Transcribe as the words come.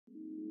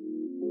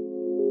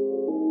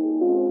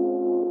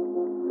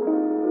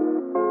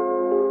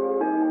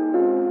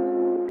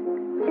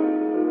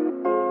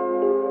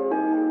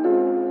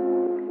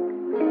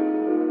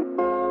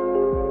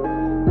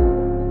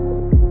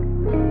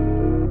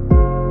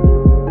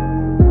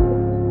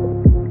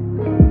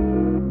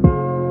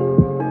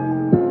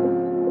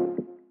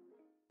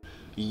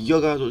Yo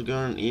guys, what's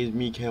going on? It's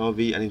me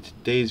KRV, and in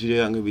today's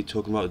video I'm going to be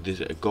talking about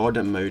this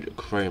God mode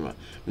chroma.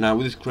 Now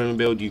with this chroma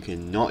build you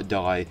cannot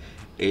die.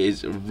 It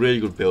is a really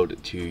good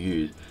build to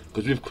use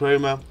because with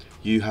chroma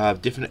you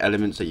have different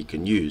elements that you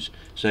can use.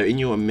 So in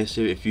your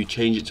emissive, if you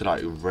change it to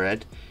like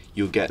red,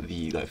 you'll get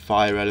the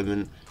fire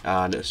element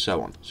and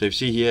so on. So if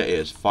you see here, it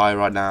is fire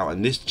right now,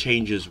 and this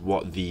changes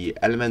what the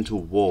elemental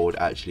ward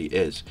actually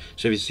is.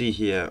 So if you see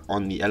here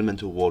on the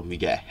elemental ward we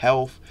get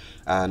health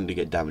and we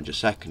get damage a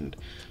second.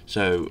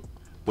 So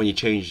when you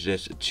change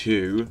this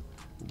to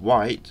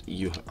white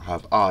you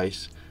have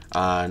ice,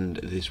 and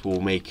this will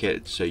make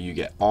it so you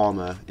get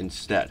armor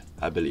instead,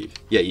 I believe.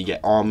 Yeah, you get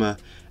armor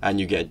and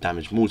you get a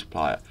damage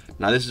multiplier.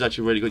 Now this is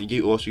actually really good.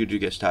 You also do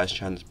get status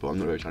chance, but I'm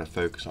not really trying to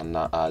focus on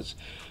that as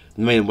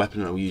the main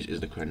weapon that we use is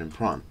the Chronon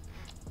Prime.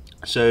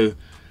 So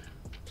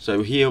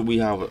here we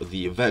have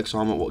the Vex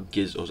armor, what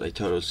gives us a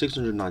total of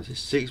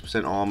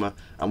 696% armor,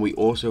 and we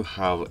also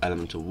have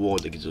elemental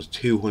ward that gives us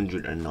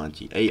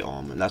 298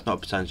 armor, and that's not a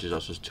percentage,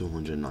 that's just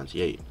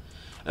 298.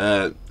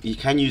 You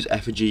can use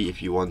effigy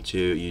if you want to.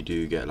 You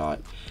do get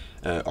like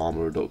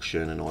armor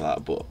reduction and all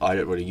that, but I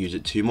don't really use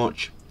it too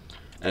much.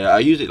 I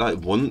use it like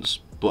once,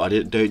 but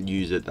I don't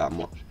use it that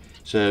much.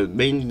 So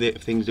mainly the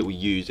things that we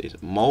use is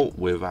Molt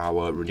with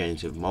our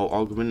regenerative Molt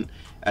augment,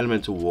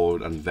 elemental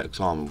ward and Vex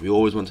armor. We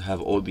always want to have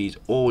all these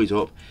always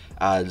up,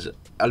 as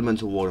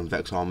elemental ward and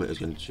Vex armor is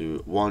going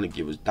to 1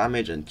 give us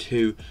damage and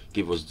 2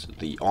 give us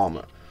the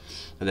armor.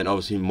 And then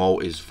obviously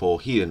Molt is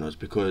for healing us,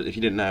 because if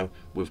you didn't know,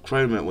 with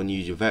chroma when you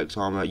use your Vex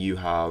armor you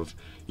have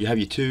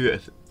your 2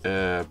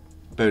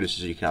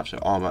 bonuses you can have, so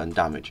armor and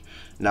damage.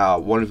 Now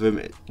one of them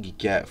you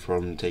get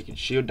from taking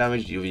shield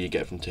damage, the other you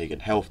get from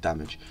taking health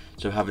damage.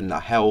 So having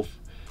that health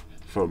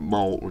from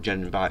Molt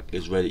regenerating back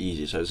is really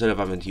easy. So instead of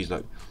having to use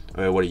like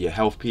what are your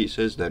health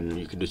pieces, then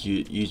you can just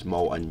use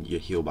Molt and you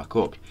heal back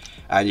up.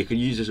 And you can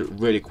use this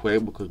really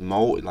quick because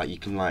Molt, like, you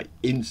can like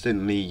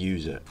instantly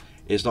use it.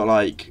 It's not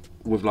like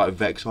with like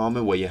Vex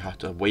armor where you have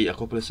to wait a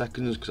couple of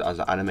seconds because it has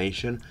an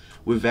animation.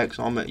 With Vex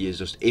armor it's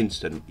just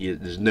instant.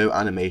 There's no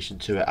animation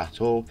to it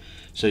at all,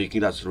 so you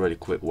can, that's a really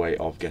quick way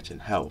of getting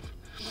health.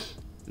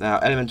 Now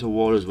elemental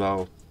ward as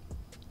well,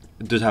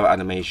 it does have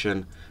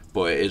animation,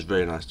 but it is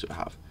very nice to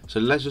have. So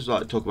let's just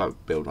like talk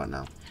about build right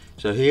now.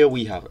 So here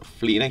we have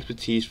fleet and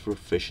expertise for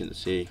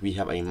efficiency. We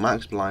have a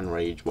max blind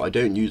rage, what I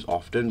don't use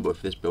often, but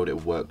for this build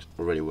it works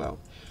really well.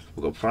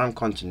 We've got prime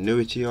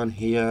continuity on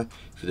here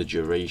for the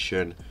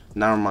duration,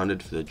 narrow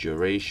minded for the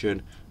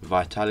duration,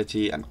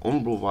 vitality and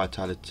umbral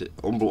vitality,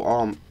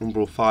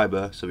 umbral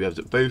fiber. So we have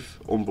both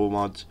umbral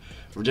mods,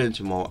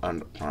 regenerative mod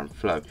and prime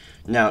flow.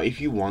 Now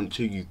if you want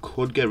to, you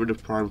could get rid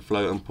of prime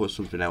flow and put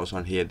something else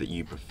on here that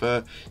you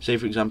prefer. Say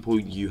for example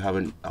you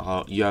haven't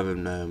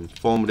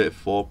formed it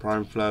for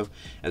prime flow,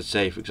 and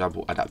say for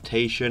example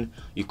adaptation,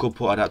 you could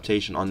put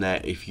adaptation on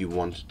there if you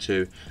wanted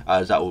to,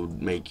 as that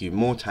would make you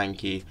more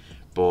tanky.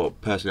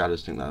 But personally I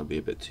just think that would be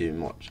a bit too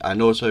much.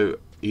 And also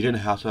you don't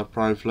have to have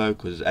prime flow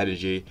because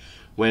energy,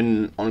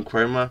 when on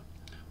chroma,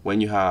 when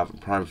you have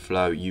prime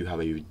flow you have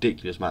a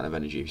ridiculous amount of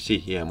energy. If you see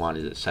here mine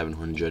is at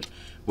 700.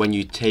 When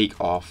you take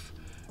off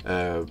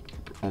chroma's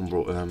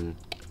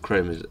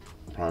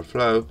prime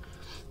flow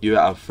you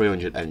have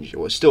 300 energy.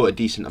 Well, it's still a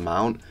decent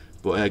amount,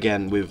 but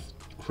again with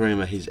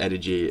chroma his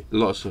energy, a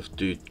lot of stuff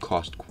do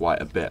cost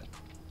quite a bit.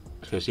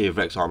 So see a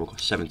Vex armor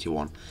costs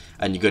 71,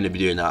 and you're going to be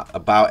doing that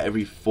about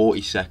every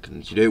 40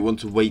 seconds. You don't want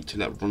to wait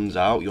till it runs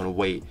out. You want to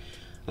wait,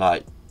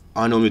 like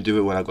I normally do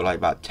it when I've got like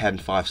about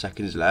 5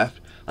 seconds left,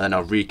 and then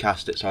I'll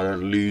recast it so I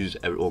don't lose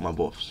all my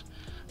buffs.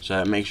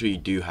 So make sure you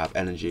do have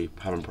energy.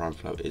 Having prime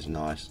flow is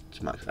nice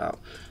to max it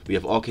out. We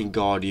have Arcane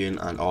Guardian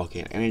and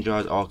Arcane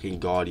Energize. Arcane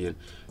Guardian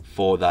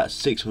for that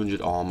 600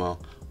 armor,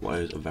 what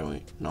is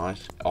very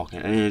nice.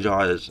 Arcane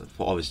Energize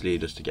for obviously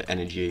just to get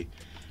energy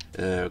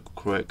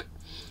quick.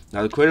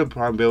 Now the Chronon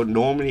Prime build,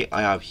 normally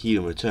I have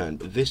healing return,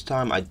 but this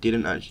time I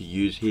didn't actually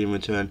use healing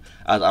return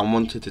as I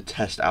wanted to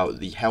test out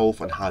the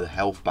health and how the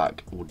health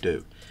back will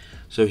do.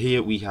 So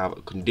here we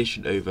have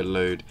Condition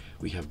Overload,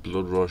 we have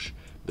Blood Rush,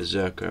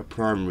 Berserker,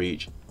 Prime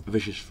Reach,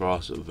 Vicious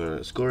Frost,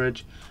 Virulent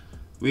Scourge,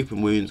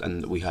 Weeping Wounds,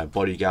 and we have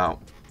Body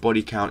Count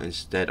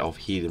instead of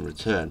healing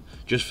return,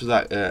 just for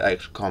that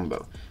extra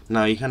combo.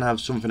 Now you can have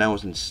something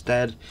else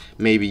instead.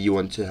 Maybe you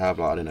want to have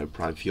like, I don't know,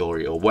 Prime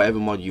Fury or whatever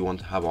mod you want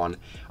to have on.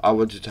 I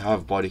wanted to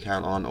have body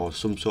count on, or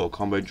some sort of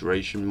combo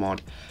duration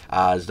mod,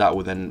 as that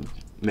will then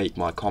make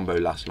my combo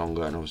last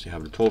longer, and obviously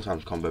have the 12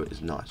 times combo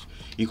is nice.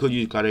 You could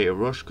use Gladiator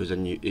Rush because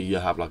then you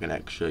have like an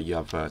extra, you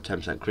have a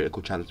 10%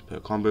 critical chance per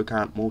combo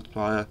count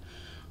multiplier,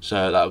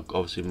 so that will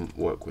obviously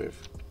work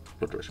with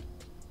Blood Rush.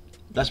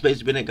 That's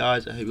basically been it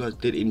guys. I hope you guys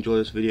did enjoy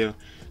this video.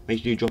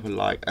 Make sure you drop a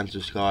like and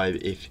subscribe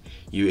if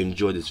you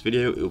enjoyed this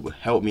video. It will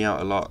help me out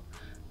a lot.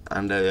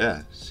 And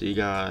yeah, see you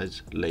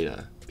guys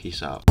later.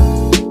 Peace out.